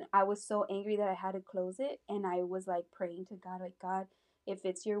 and I was so angry that I had to close it. And I was like praying to God, like, God, if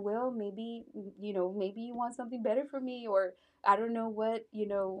it's your will, maybe maybe you want something better for me, or I don't know what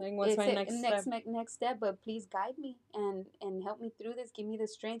Like, what's it's my a next next step? next step, but please guide me and help me through this. Give me the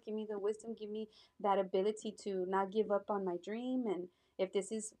strength, give me the wisdom, give me that ability to not give up on my dream. And if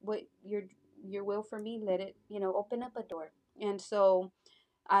this is what your will for me, let it open up a door. And so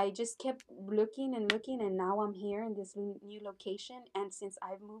I just kept looking and looking, and now I'm here in this new location. And since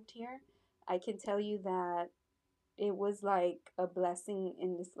I've moved here, I can tell you that it was like a blessing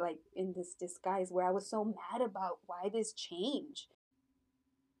in this disguise, where I was so mad about why this change.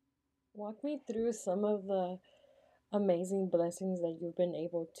 Walk me through some of the amazing blessings that you've been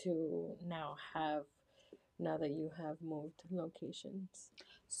able to now have now that you have moved locations.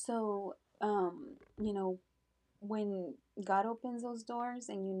 So, when God opens those doors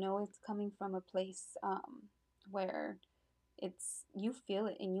and it's coming from a place where you feel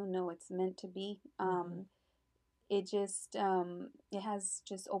it and it's meant to be, Mhm. it has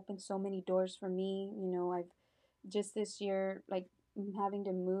just opened so many doors for me. I've just this year, like having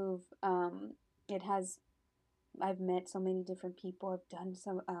to move, it has I've met so many different people. I've done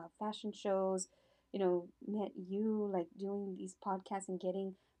some fashion shows, met you, like doing these podcasts and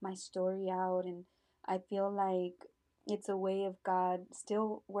getting my story out. And I feel like it's a way of God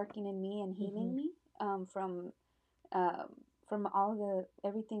still working in me and healing Mhm. me um, from all the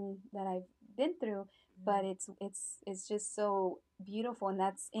everything that I've been through. Yeah. But it's just so beautiful, and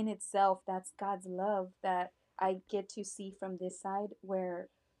that's in itself, that's God's love that I get to see from this side, where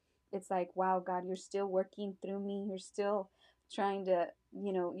it's like, wow, God, you're still working through me. You're still trying to,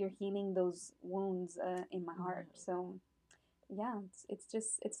 you're healing those wounds in my heart. Yeah. So yeah,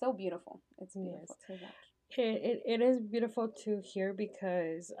 it's so beautiful. It's Yes. beautiful to watch. It is beautiful to hear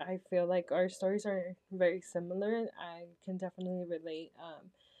because I feel like our stories are very similar. I can definitely relate.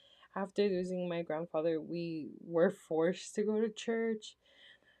 After losing my grandfather, we were forced to go to church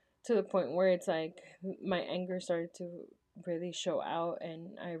to the point where it's like my anger started to really show out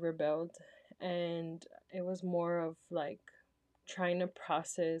and I rebelled. And it was more of like trying to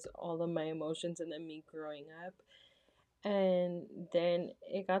process all of my emotions and then me growing up. And then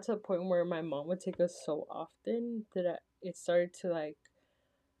it got to a point where my mom would take us so often that it started to like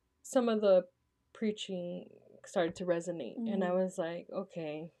some of the preaching started to resonate. And I Mm-hmm. was like,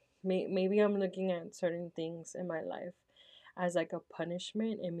 okay, maybe I'm looking at certain things in my life as like a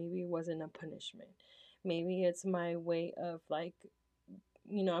punishment, and maybe it wasn't a punishment. Maybe it's my way of like,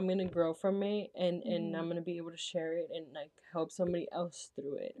 I'm gonna grow from it, and Mm-hmm. I'm gonna be able to share it and like help somebody else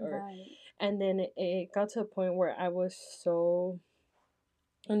through it. Or Right. and then it got to a point where I was so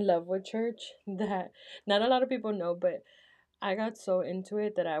in love with church that not a lot of people know, but I got so into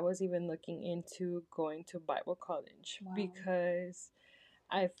it that I was even looking into going to Bible college Wow. because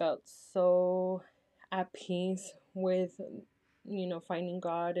I felt so at peace with, finding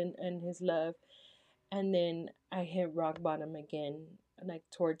God and His love. And then I hit rock bottom again, like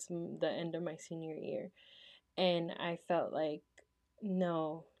towards the end of my senior year. And I felt like,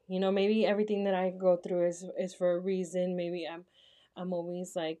 no, maybe everything that I go through is for a reason. Maybe I'm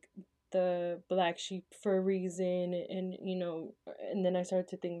always like the black sheep for a reason. And then I started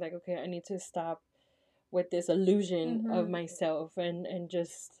to think like, okay, I need to stop with this illusion of Mm-hmm. myself and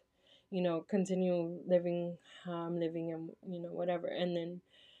just continue living how I'm living, and whatever. And then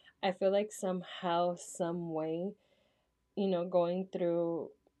I feel like somehow, some way, going through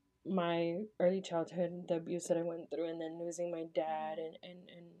my early childhood, the abuse that I went through, and then losing my dad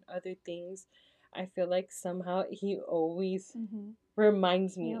and other things, I feel like somehow he always Mm-hmm.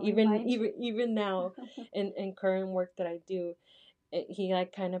 reminds me, You even remind. even now in current work that I do, he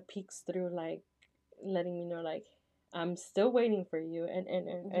like kind of peeks through, like letting me know like I'm still waiting for you, and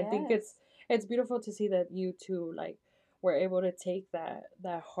I think Yes. it's beautiful to see that you two like were able to take that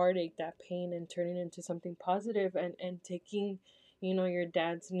heartache, that pain, and turn it into something positive, and taking, your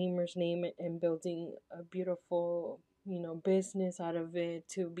dad's Nemer's name and building a beautiful, business out of it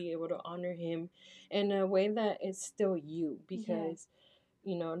to be able to honor him in a way that is still you, Yes. because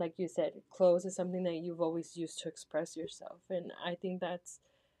like you said, clothes is something that you've always used to express yourself, and I think that's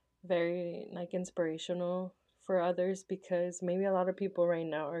very like inspirational for others, because maybe a lot of people right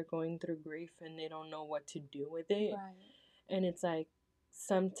now are going through grief and they don't know what to do with it. Right. And it's like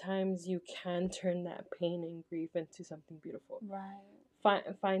sometimes you can turn that pain and grief into something beautiful. Right.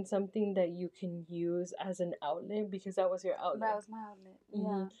 Find something that you can use as an outlet, because that was your That outlet. was my outlet. Hmm.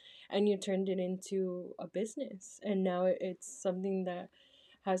 Yeah. And you turned it into a business, and now it's something that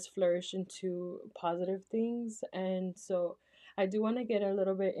has flourished into positive things. And so I do want to get a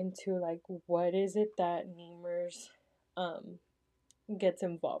little bit into like what is it that Nemers um gets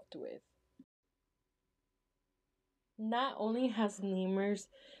involved with. Not only has Nemers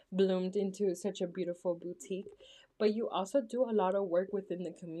bloomed into such a beautiful boutique, but you also do a lot of work within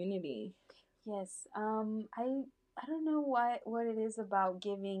the community. Yes. I don't know what it is about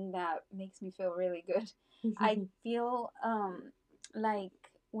giving that makes me feel really good. I feel like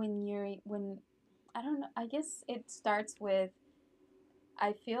when I don't know, I guess it starts with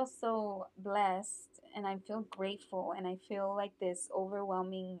I feel so blessed and I feel grateful and I feel like this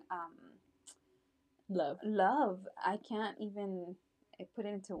overwhelming Love. love. I can't even put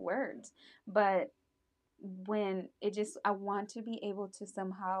it into words, but when it just I want to be able to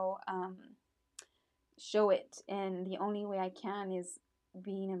somehow show it, and the only way I can is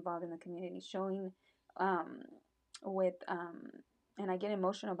being involved in the community, showing um, with and I get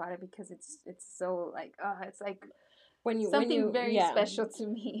emotional about it because it's so like it's like something very yeah, special to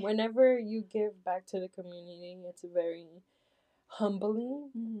me. whenever you give back to the community, it's very humbling,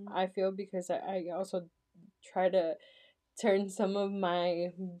 Mm-hmm. I feel, because I also try to turn some of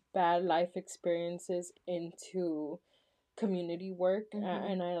my bad life experiences into community work,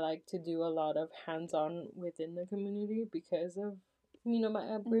 Mm-hmm. and I like to do a lot of hands-on within the community because of my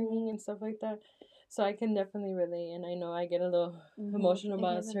Mm-hmm. upbringing and stuff like that. So I can definitely relate, and I know I get a little Mm-hmm. emotional It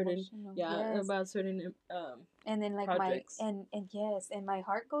about gets certain, emotional. yeah, Yes. about certain And then like my projects. and yes, and my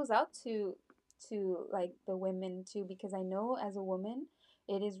heart goes out to like the women too, because I know as a woman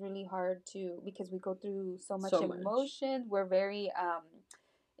it is really hard to, because we go through so much So much. emotion. We're very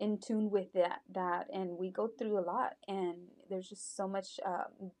in tune with that and we go through a lot, and there's just so much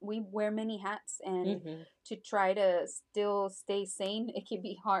we wear many hats, and Hmm. to try to still stay sane it can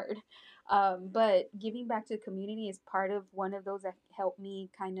be hard. But giving back to the community is part of one of those that helped me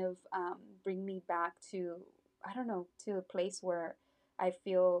kind of bring me back to, I don't know, to a place where I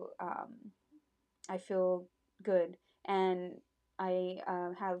feel I feel good. And I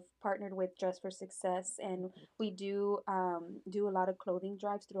have partnered with Dress for Success, and we do a lot of clothing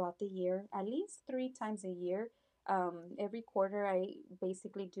drives throughout the year, at least 3 times a year. Every quarter, I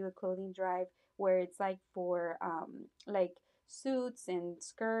basically do a clothing drive where it's like for like suits and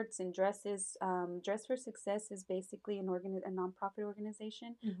skirts and dresses. Dress for Success is basically a nonprofit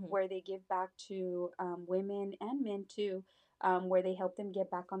organization Hmm. where they give back to women and men too, where they help them get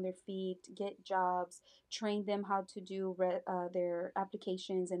back on their feet, get jobs, train them how to do their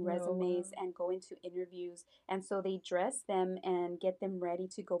applications and Oh wow. resumes, and go into interviews. And so they dress them and get them ready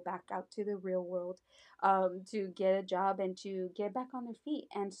to go back out to the real world, to get a job and to get back on their feet.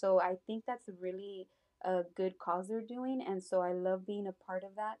 And so I think that's really a good cause they're doing. And so I love being a part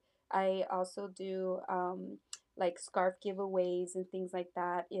of that. I also do like scarf giveaways and things like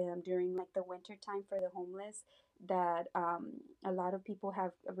that during like the winter time for the homeless, that a lot of people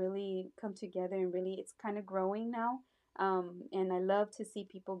have really come together, and really it's kind of growing now. And I love to see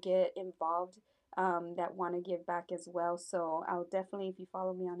people get involved that want to give back as well. So I'll definitely, if you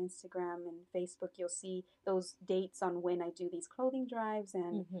follow me on Instagram and Facebook, you'll see those dates on when I do these clothing drives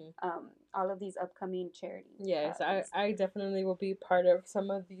and Hmm. all of these upcoming charity Yes, things. I definitely will be part of some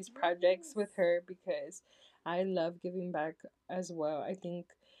of these projects Yes. with her, because I love giving back as well. I think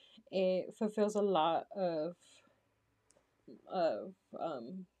it fulfills a lot of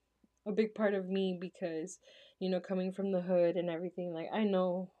a big part of me, because coming from the hood and everything, like I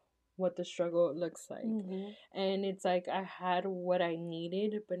know what the struggle looks like, Mm-hmm. and it's like I had what I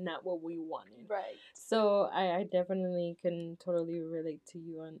needed but not what we wanted. Right. So I definitely can totally relate to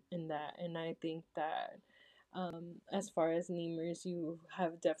you in that, and I think that As far as Nemers, you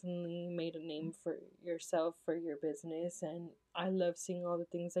have definitely made a name for yourself, for your business, and I love seeing all the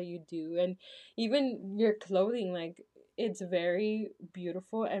things that you do, and even your clothing. Like, it's very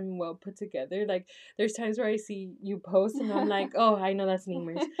beautiful and well put together. Like, there's times where I see you post, and I'm like, oh, I know that's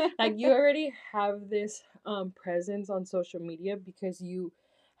Nemers. Like, you already have this presence on social media because you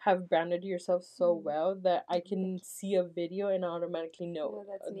have branded yourself so well that I Thank can see a video and automatically know you.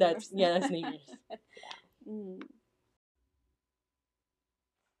 That's that's, Nemer's. yeah, that's Nemers. Mm.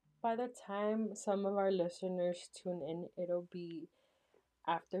 By the time some of our listeners tune in, it'll be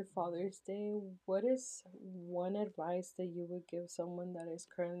after Father's Day. What is one advice that you would give someone that is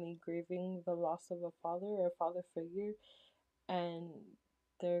currently grieving the loss of a father or a father figure, and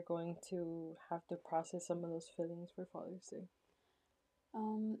they're going to have to process some of those feelings for Father's Day?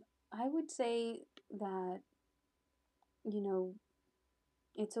 Um, I would say that, you know,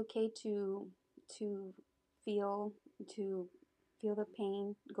 it's okay to feel to feel the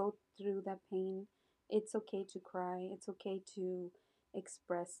pain, go through that pain. It's okay to cry. It's okay to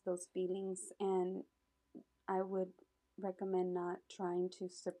express those feelings, and I would recommend not trying to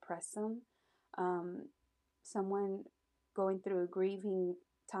suppress them. Um, Someone going through a grieving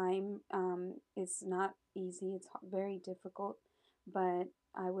time is not easy. It's very difficult, but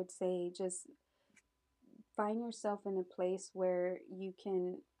I would say just find yourself in a place where you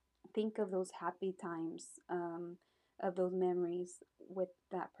can think of those happy times, of those memories with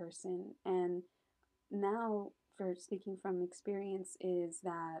that person. And now, for speaking from experience, is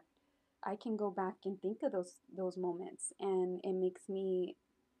that I can go back and think of those moments, and it makes me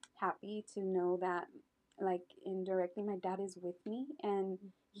happy to know that, like, indirectly, my dad is with me and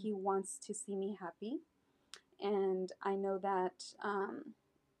he wants to see me happy, and I know that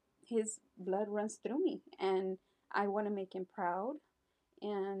his blood runs through me, and I want to make him proud.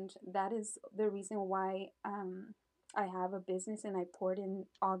 And that is the reason why I have a business and I poured in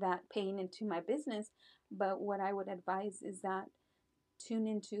all that pain into my business. But what I would advise is that tune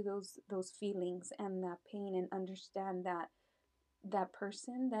into those feelings and that pain, and understand that that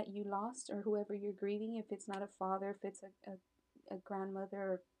person that you lost, or whoever you're grieving, if it's not a father, if it's a grandmother,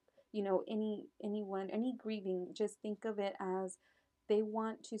 or anyone, any grieving, just think of it as they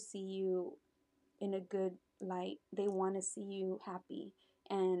want to see you in a good light. They want to see you happy,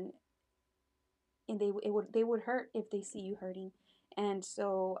 and they would hurt if they see you hurting. And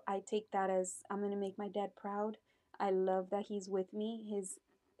so I take that as I'm going to make my dad proud. I love that he's with me.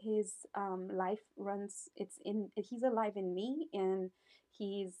 His life runs, it's in he's alive in me, and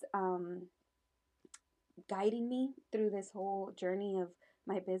he's guiding me through this whole journey of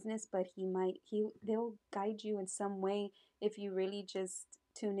my business. But they'll guide you in some way if you really just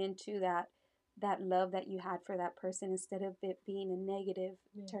tune into that love that you had for that person, instead of it being a negative,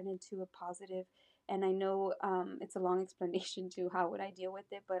 Yeah. turn into a positive. And I know it's a long explanation to how would I deal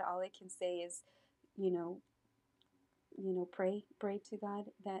with it, but all I can say is, you know, pray to God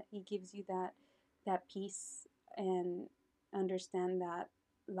that He gives you that peace, and understand that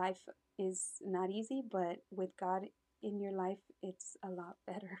life is not easy, but with God in your life, it's a lot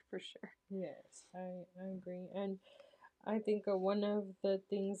better for sure. Yes, I agree. And I think one of the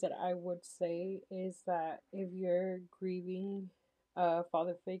things that I would say is that if you're grieving a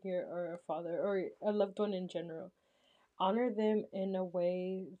father figure or a father or a loved one in general, honor them in a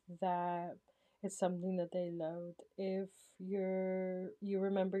way that it's something that they loved. If you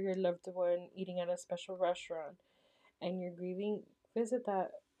remember your loved one eating at a special restaurant and you're grieving, visit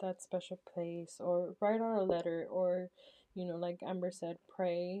that special place, or write out a letter, or like Amber said,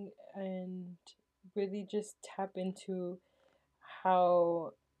 pray, and really just tap into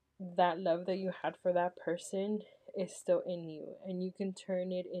how that love that you had for that person is still in you, and you can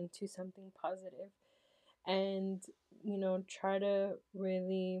turn it into something positive. And try to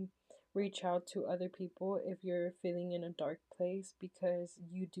really reach out to other people if you're feeling in a dark place, because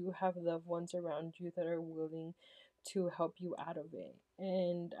you do have loved ones around you that are willing to help you out of it.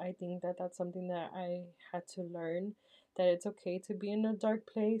 And I think that that's something that I had to learn, that it's okay to be in a dark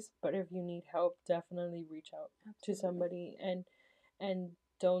place, but if you need help, definitely reach out to Absolutely. somebody. And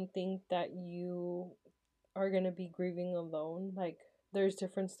don't think that you are going to be grieving alone. Like, there's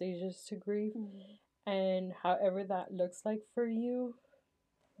different stages to grief, Mm-hmm. and however that looks like for you,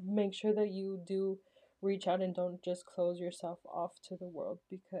 make sure that you do reach out and don't just close yourself off to the world,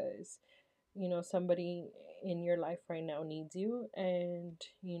 because somebody in your life right now needs you. And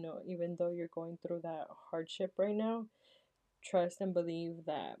even though you're going through that hardship right now, trust and believe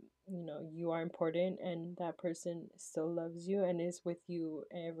that you are important, and that person still loves you and is with you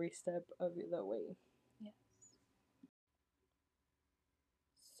every step of the way. Yes.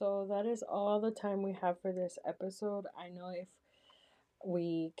 So that is all the time we have for this episode. I know if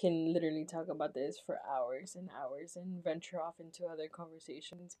we can literally talk about this for hours and hours and venture off into other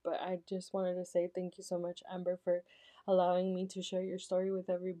conversations, but I just wanted to say thank you so much, Amber, for allowing me to share your story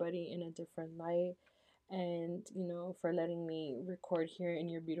with everybody in a different light, and for letting me record here in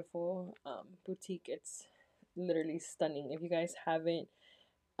your beautiful boutique. It's literally stunning. If you guys haven't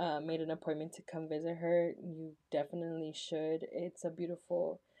made an appointment to come visit her, you definitely should. It's a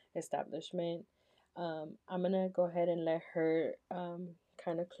beautiful establishment. I'm gonna go ahead and let her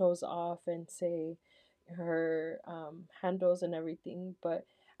kind of close off and say her handles and everything. But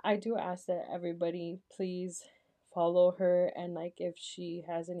I do ask that everybody please follow her, and like if she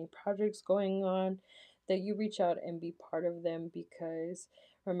has any projects going on, that you reach out and be part of them, because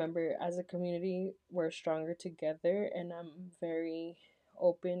remember, as a community, we're stronger together, and I'm very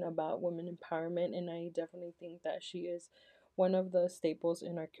open about women empowerment, and I definitely think that she is one of the staples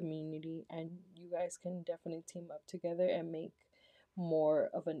in our community, and you guys can definitely team up together and make more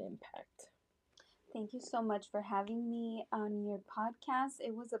of an impact. Thank you so much for having me on your podcast.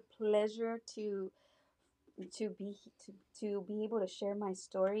 It was a pleasure to be to be able to share my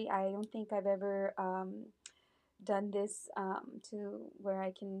story. I don't think I've ever done this to where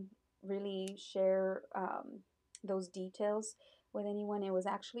I can really share those details with anyone. It was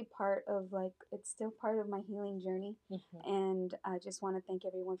actually part of like it's still part of my healing journey, Hmm. and I just want to thank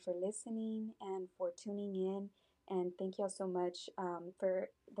everyone for listening and for tuning in. And thank y'all so much for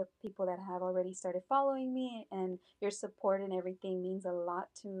the people that have already started following me, and your support and everything means a lot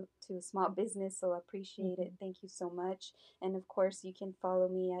to a small business. So I appreciate it. Hmm. Thank you so much. And of course, you can follow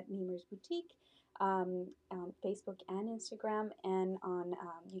me at Nemer's Boutique, Facebook and Instagram, and on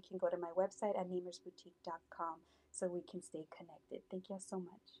you can go to my website at nemersboutique.com so we can stay connected. Thank you all so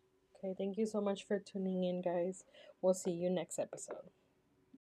much. Okay, thank you so much for tuning in, guys. We'll see you next episode.